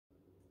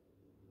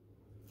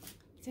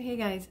So hey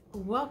guys,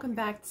 welcome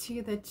back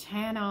to the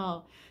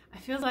channel. I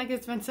feel like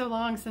it's been so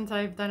long since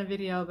I've done a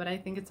video, but I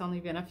think it's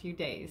only been a few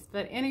days.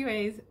 But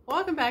anyways,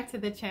 welcome back to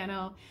the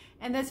channel.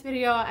 In this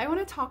video, I want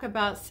to talk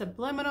about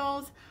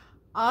subliminals,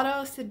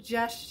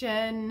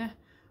 auto-suggestion,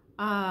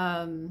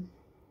 audio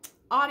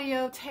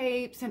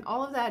tapes, and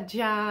all of that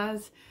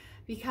jazz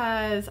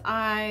because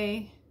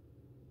I'm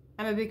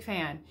a big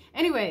fan.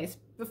 Anyways,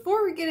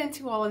 before we get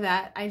into all of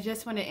that, I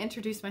just want to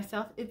introduce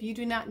myself if you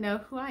do not know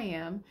who I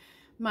am.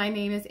 My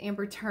name is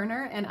Amber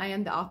Turner, and I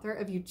am the author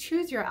of You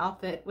Choose Your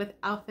Outfit, with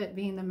outfit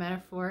being the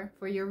metaphor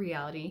for your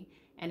reality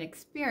and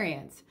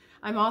experience.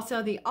 I'm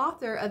also the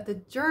author of the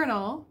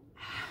journal,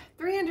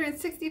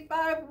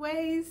 365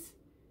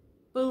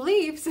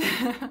 Beliefs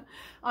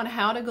on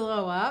How to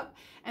Glow Up.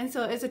 And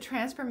so it's a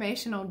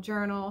transformational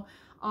journal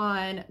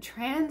on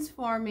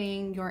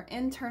transforming your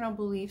internal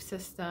belief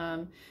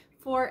system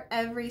for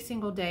every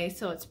single day.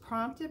 So it's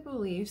prompted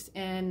beliefs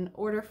in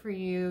order for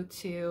you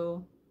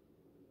to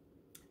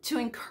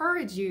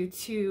encourage you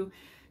to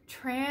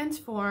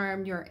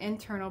transform your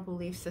internal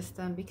belief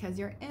system, because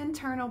your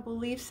internal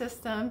belief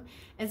system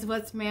is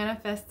what's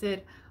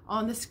manifested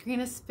on the screen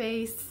of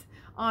space,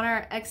 on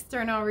our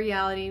external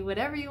reality,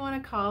 whatever you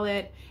want to call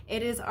it.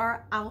 It is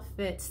our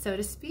outfit, so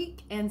to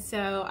speak. And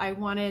so I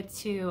wanted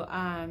to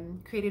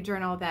create a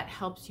journal that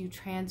helps you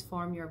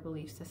transform your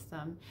belief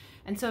system.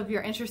 And so if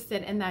you're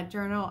interested in that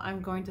journal,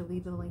 I'm going to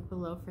leave the link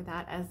below for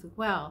that as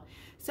well.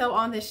 So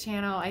on this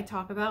channel, I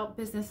talk about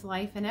business,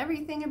 life, and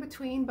everything in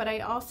between, but I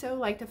also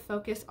like to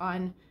focus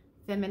on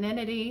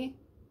femininity,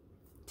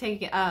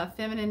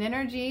 feminine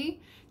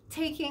energy,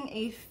 taking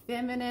a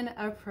feminine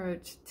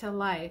approach to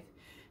life.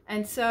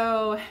 And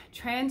so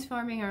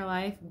transforming our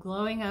life,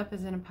 glowing up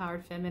as an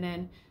empowered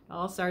feminine, it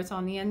all starts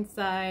on the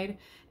inside,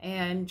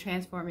 and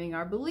transforming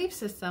our belief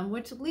system,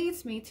 which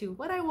leads me to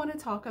what I want to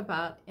talk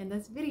about in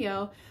this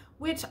video,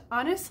 which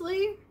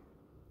honestly,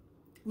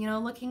 you know,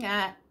 looking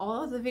at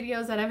all of the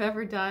videos that I've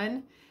ever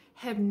done,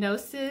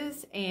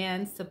 hypnosis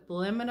and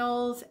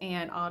subliminals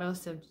and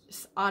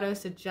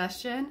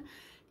auto-suggestion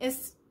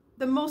is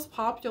the most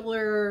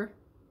popular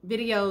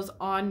videos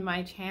on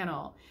my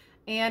channel.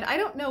 And I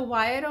don't know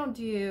why I don't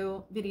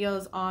do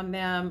videos on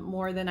them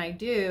more than I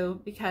do,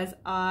 because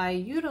I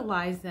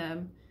utilize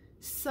them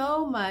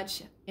so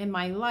much in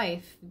my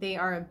life. They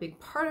are a big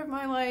part of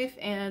my life,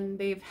 and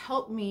they've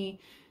helped me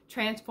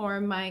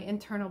transform my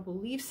internal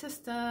belief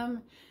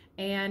system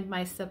and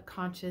my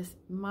subconscious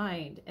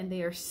mind. And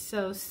they are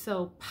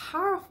so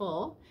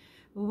powerful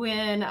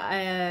when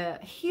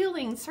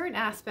healing certain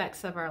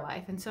aspects of our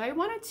life. And so I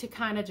wanted to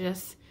kind of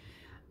just,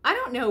 I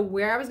don't know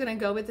where I was going to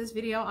go with this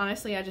video.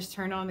 Honestly, I just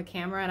turned on the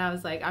camera and I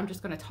was like, I'm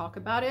just going to talk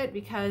about it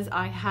because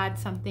I had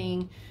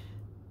something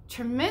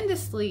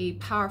tremendously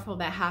powerful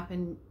that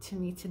happened to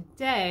me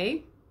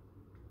today.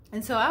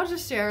 And so I'll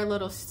just share a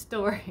little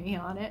story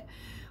on it,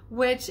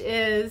 which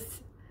is,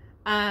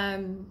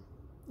 you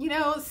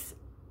know,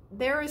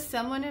 there was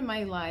someone in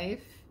my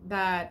life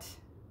that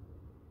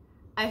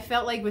I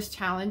felt like was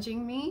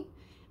challenging me.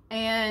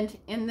 And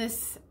in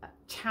this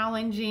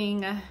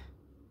challenging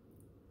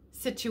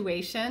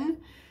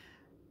situation,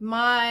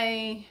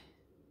 what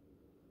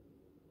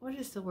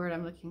is the word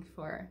I'm looking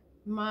for?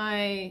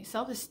 My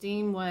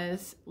self-esteem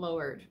was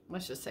lowered.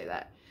 Let's just say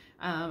that,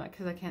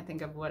 because I can't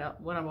think of what I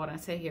want to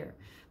say here.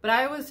 But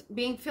I was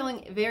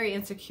feeling very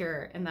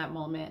insecure in that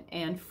moment,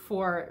 and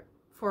for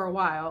a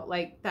while,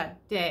 like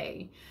that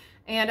day.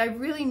 And I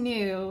really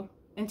knew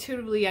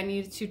intuitively I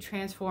needed to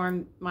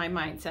transform my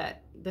mindset.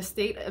 The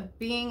state of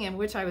being in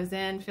which I was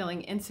in,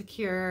 feeling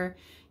insecure,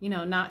 you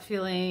know, not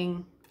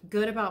feeling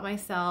good about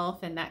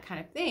myself and that kind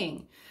of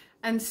thing.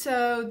 And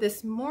so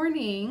this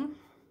morning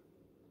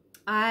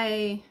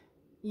I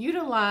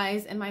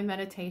utilized in my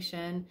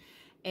meditation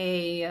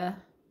a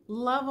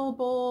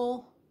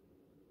lovable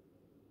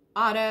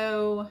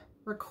auto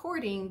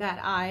recording that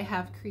I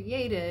have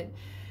created,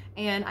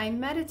 and I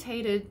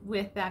meditated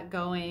with that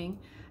going,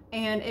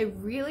 and it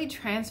really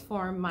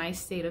transformed my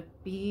state of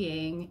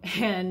being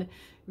and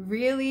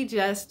really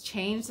just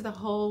changed the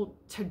whole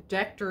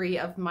trajectory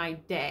of my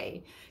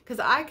day, because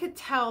I could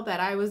tell that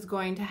I was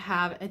going to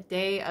have a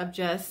day of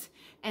just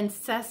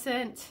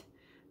incessant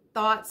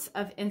thoughts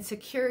of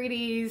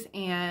insecurities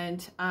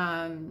and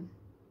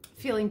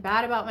feeling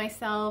bad about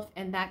myself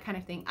and that kind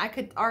of thing. I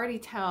could already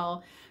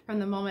tell from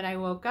the moment I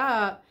woke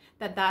up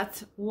that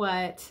that's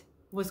what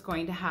was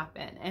going to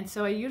happen. And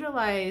so I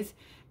utilized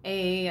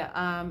a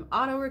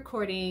auto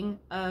recording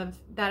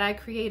that I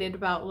created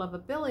about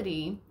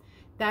lovability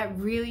that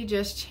really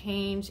just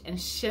changed and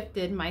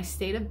shifted my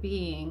state of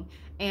being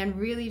and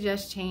really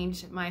just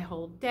changed my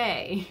whole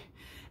day.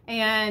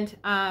 And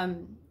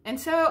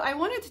so I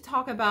wanted to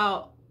talk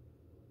about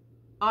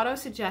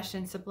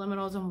auto-suggestion,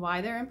 subliminals, and why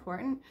they're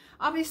important.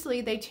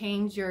 Obviously, they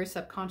change your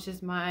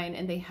subconscious mind,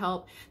 and they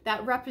help.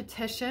 That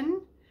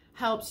repetition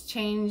helps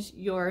change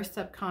your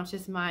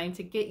subconscious mind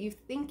to get you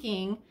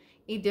thinking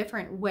a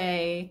different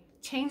way,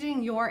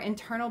 changing your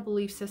internal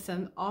belief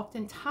system.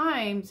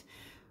 Oftentimes,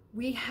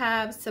 we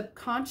have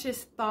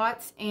subconscious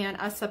thoughts and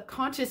a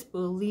subconscious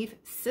belief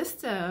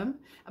system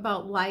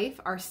about life,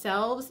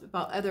 ourselves,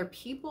 about other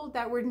people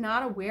that we're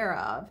not aware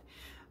of.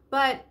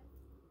 But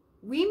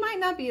we might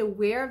not be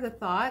aware of the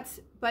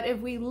thoughts, but if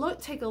we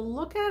take a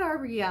look at our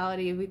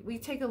reality, we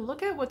take a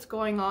look at what's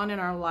going on in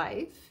our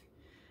life,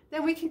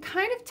 then we can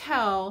kind of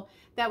tell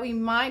that we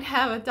might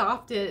have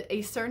adopted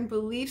a certain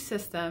belief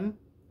system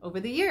over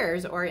the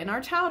years, or in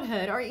our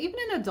childhood, or even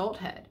in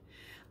adulthood.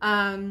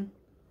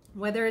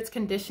 Whether it's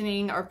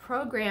conditioning or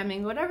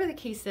programming, whatever the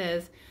case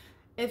is,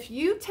 if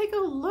you take a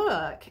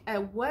look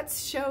at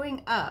what's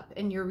showing up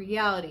in your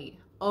reality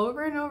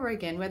over and over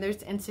again, whether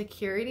it's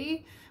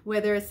insecurity,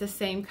 whether it's the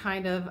same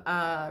kind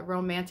of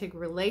romantic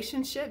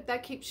relationship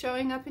that keeps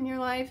showing up in your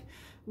life,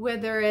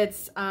 whether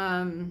it's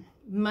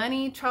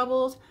money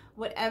troubles,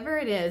 whatever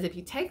it is, if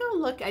you take a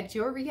look at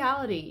your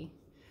reality,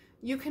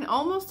 you can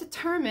almost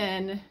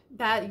determine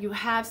that you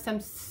have some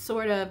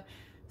sort of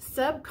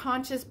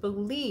subconscious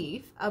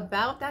belief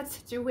about that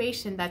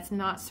situation that's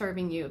not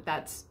serving you.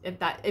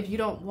 If you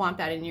don't want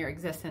that in your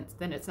existence,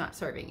 then it's not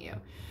serving you.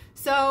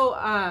 So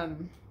I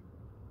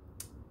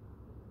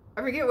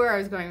forget where I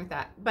was going with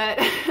that, but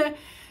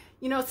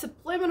you know,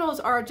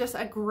 subliminals are just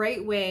a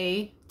great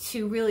way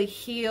to really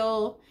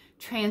heal,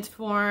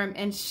 transform,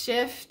 and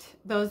shift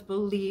those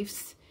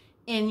beliefs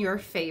in your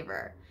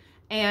favor.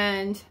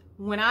 And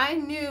when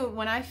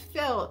I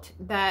felt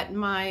that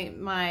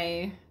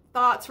my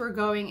thoughts were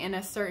going in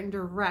a certain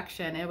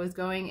direction, it was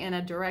going in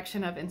a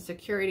direction of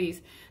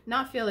insecurities,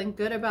 not feeling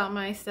good about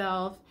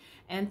myself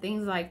and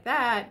things like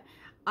that,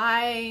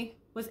 I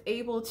was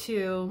able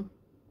to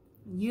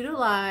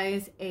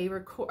utilize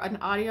an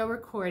audio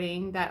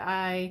recording that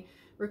I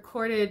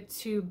recorded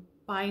to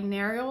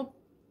binaural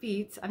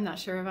beats, I'm not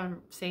sure if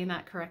I'm saying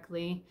that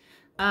correctly,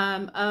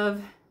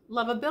 of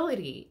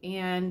lovability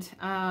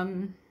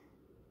and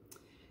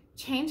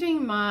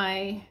changing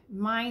my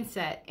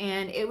mindset.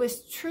 And it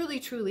was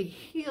truly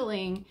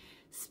healing,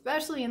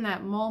 especially in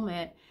that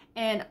moment.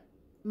 And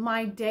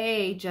my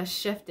day just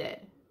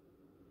shifted.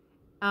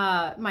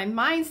 My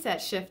mindset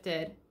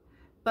shifted,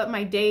 but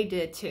my day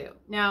did too.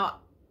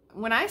 Now,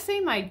 when I say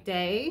my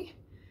day,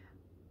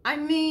 I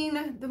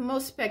mean the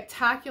most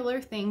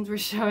spectacular things were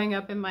showing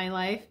up in my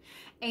life.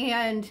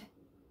 And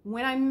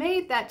when I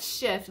made that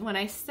shift, when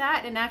I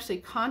sat and actually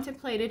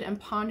contemplated and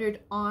pondered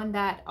on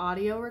that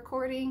audio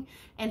recording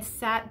and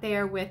sat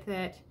there with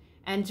it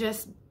and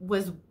just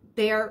was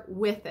there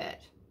with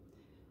it,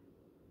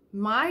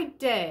 my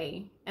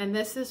day, and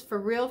this is for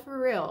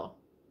real,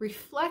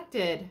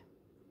 reflected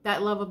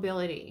that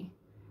lovability,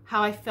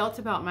 how I felt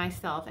about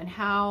myself and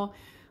how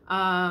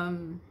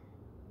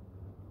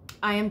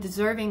I am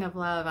deserving of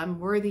love, I'm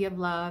worthy of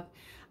love,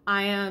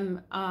 I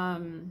am...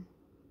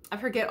 I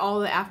forget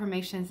all the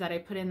affirmations that I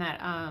put in that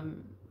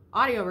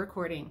audio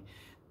recording,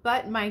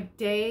 but my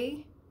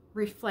day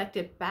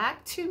reflected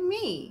back to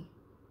me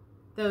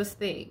those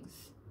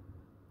things,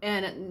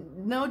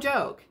 and no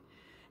joke.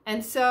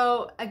 And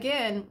so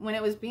again, when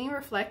it was being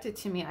reflected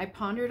to me, I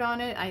pondered on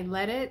it, I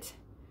let it,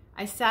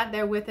 I sat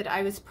there with it,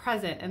 I was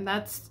present. And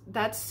that's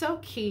so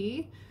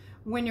key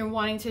when you're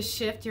wanting to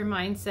shift your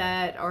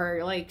mindset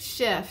or like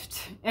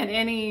shift in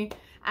any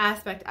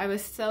aspect. I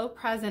was so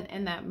present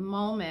in that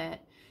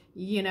moment,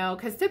 you know,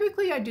 because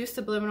typically I do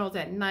subliminals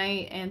at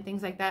night and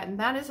things like that, and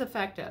that is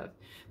effective.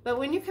 But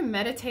when you can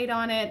meditate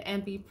on it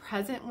and be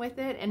present with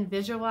it and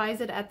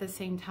visualize it at the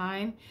same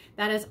time,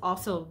 that is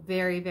also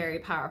very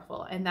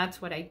powerful. And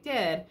that's what I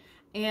did.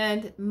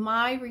 And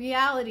my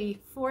reality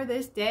for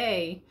this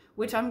day,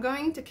 which I'm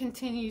going to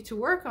continue to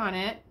work on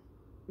it,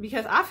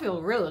 because I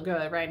feel real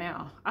good right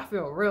now. I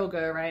feel real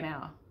good right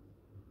now.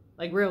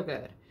 Like real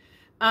good.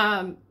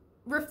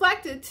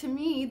 Reflected to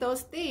me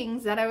those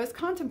things that I was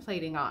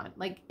contemplating on.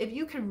 Like if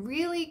you could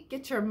really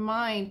get your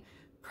mind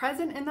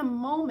present in the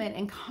moment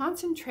and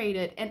concentrate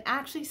it and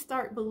actually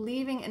start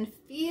believing and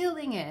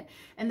feeling it.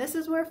 And this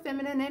is where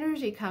feminine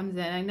energy comes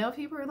in. I know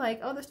people are like,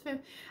 oh,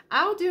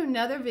 I'll do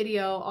another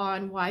video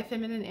on why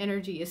feminine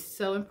energy is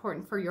so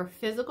important for your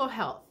physical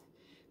health,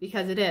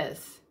 because it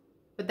is.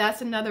 But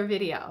that's another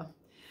video.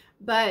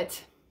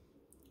 But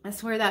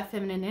that's where that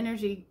feminine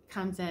energy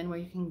comes in, where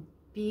you can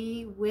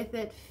be with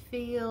it,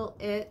 feel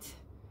it,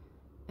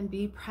 and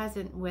be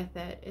present with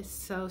it is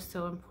so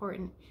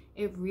important.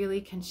 It really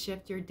can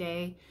shift your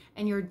day,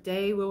 and your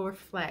day will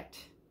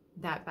reflect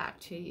that back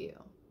to you.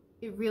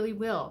 It really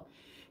will.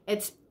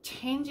 It's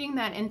changing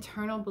that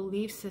internal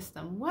belief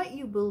system. What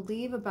you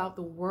believe about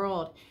the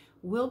world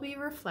will be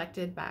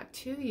reflected back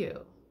to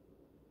you.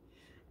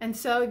 And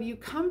so if you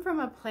come from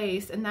a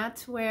place, and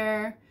that's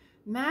where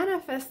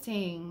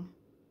manifesting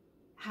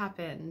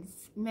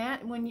happens.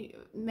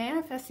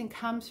 Manifesting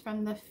comes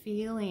from the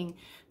feeling,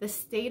 the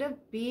state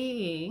of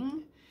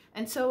being.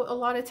 And so a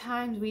lot of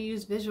times we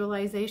use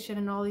visualization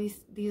and all these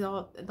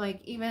all,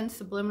 like even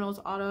subliminals,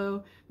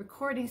 auto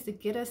recordings to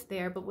get us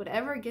there. But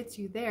whatever gets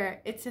you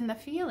there, it's in the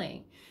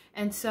feeling.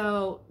 And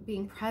so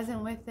being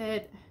present with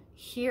it,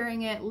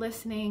 hearing it,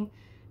 listening,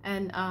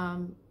 and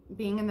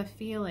being in the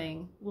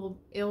feeling,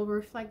 it'll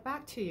reflect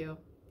back to you.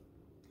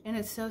 And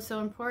it's so, so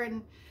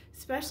important,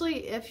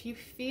 especially if you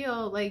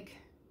feel like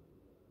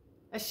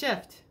a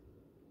shift.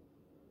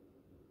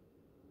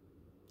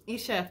 You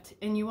shift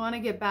and you want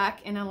to get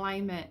back in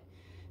alignment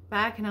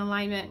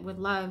with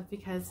love,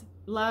 because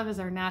love is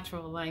our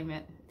natural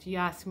alignment. If you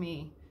ask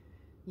me,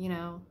 you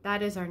know,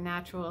 that is our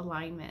natural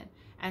alignment.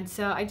 And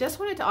so I just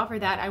wanted to offer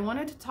that. I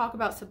wanted to talk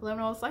about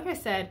subliminals. Like I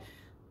said,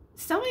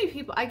 so many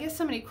people, I get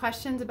so many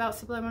questions about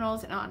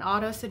subliminals and on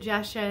auto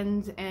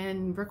suggestions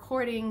and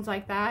recordings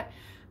like that.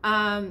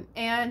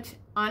 And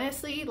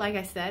honestly, like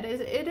I said,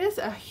 it is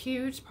a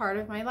huge part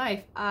of my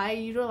life. I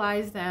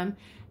utilize them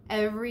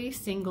every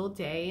single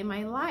day in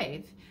my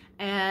life.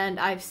 And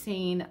I've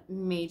seen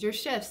major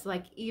shifts,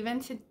 like even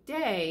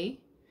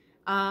today,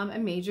 a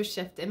major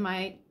shift in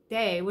my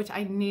day, which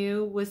I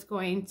knew was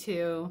going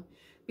to,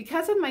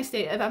 because of my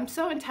state, if I'm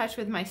so in touch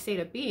with my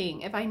state of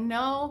being, if I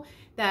know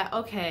that,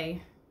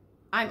 okay,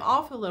 I'm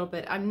off a little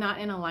bit, I'm not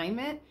in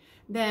alignment,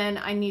 then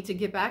I need to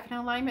get back in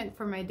alignment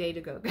for my day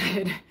to go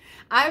good.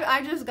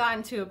 I've just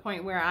gotten to a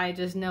point where I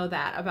just know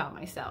that about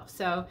myself.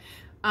 So,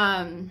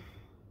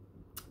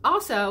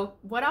 also,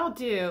 what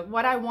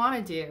I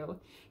want to do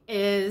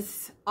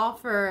is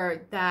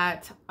offer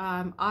that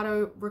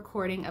auto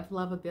recording of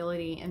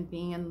lovability and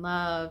being in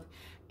love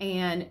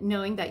and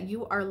knowing that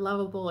you are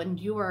lovable and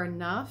you are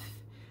enough.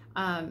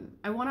 I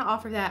want to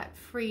offer that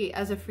free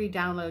as a free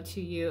download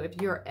to you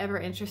if you're ever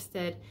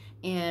interested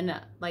in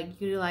like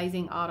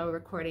utilizing auto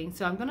recording.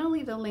 So I'm going to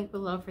leave the link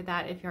below for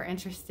that if you're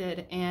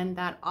interested in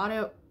that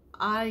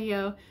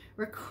audio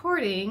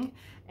recording.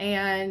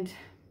 And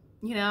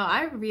you know,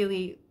 I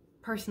really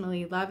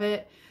personally love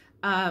it.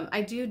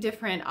 I do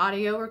different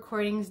audio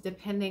recordings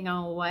depending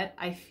on what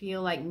I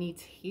feel like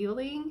needs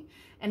healing.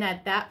 And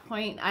at that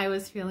point, I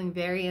was feeling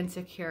very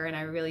insecure, and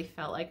I really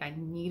felt like I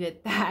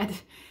needed that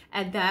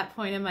at that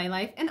point in my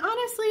life. And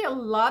honestly, a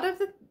lot of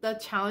the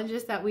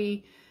challenges that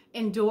we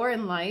endure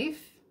in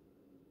life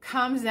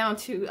comes down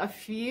to a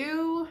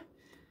few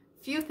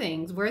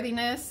things: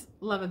 worthiness,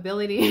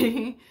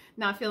 lovability,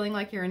 not feeling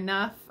like you're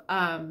enough,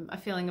 a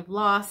feeling of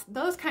loss,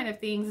 those kind of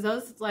things.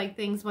 Those like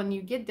things, when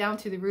you get down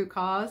to the root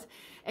cause,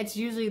 it's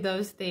usually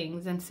those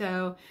things. And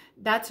so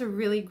that's a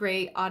really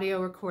great audio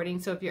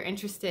recording. So if you're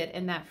interested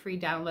in that free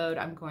download,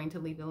 I'm going to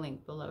leave a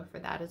link below for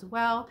that as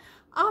well.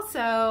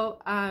 Also,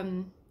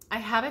 I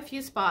have a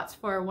few spots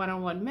for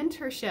one-on-one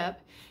mentorship.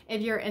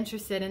 If you're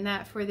interested in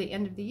that for the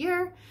end of the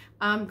year,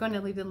 I'm going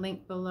to leave the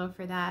link below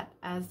for that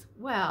as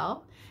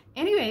well.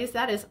 Anyways,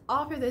 that is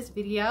all for this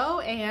video.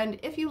 And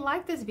if you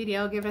like this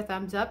video, give it a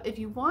thumbs up. If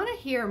you want to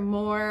hear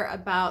more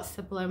about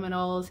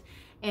subliminals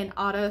and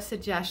auto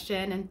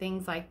suggestion and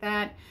things like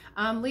that,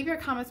 leave your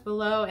comments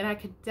below, and I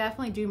could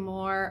definitely do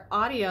more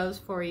audios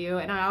for you.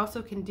 And I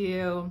also can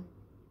do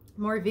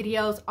more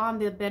videos on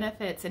the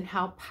benefits and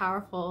how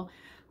powerful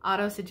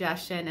auto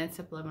suggestion and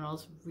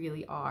subliminals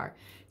really are.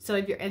 So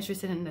if you're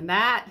interested in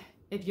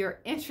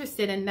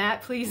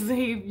that, please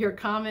leave your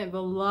comment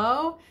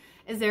below.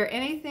 Is there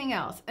anything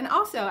else? And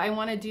also, I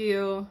want to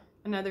do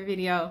another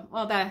video.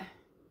 Well,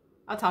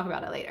 I'll talk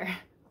about it later.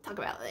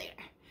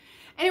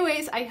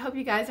 Anyways, I hope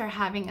you guys are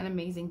having an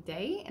amazing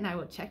day, and I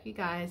will check you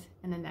guys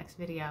in the next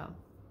video.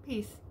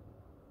 Peace.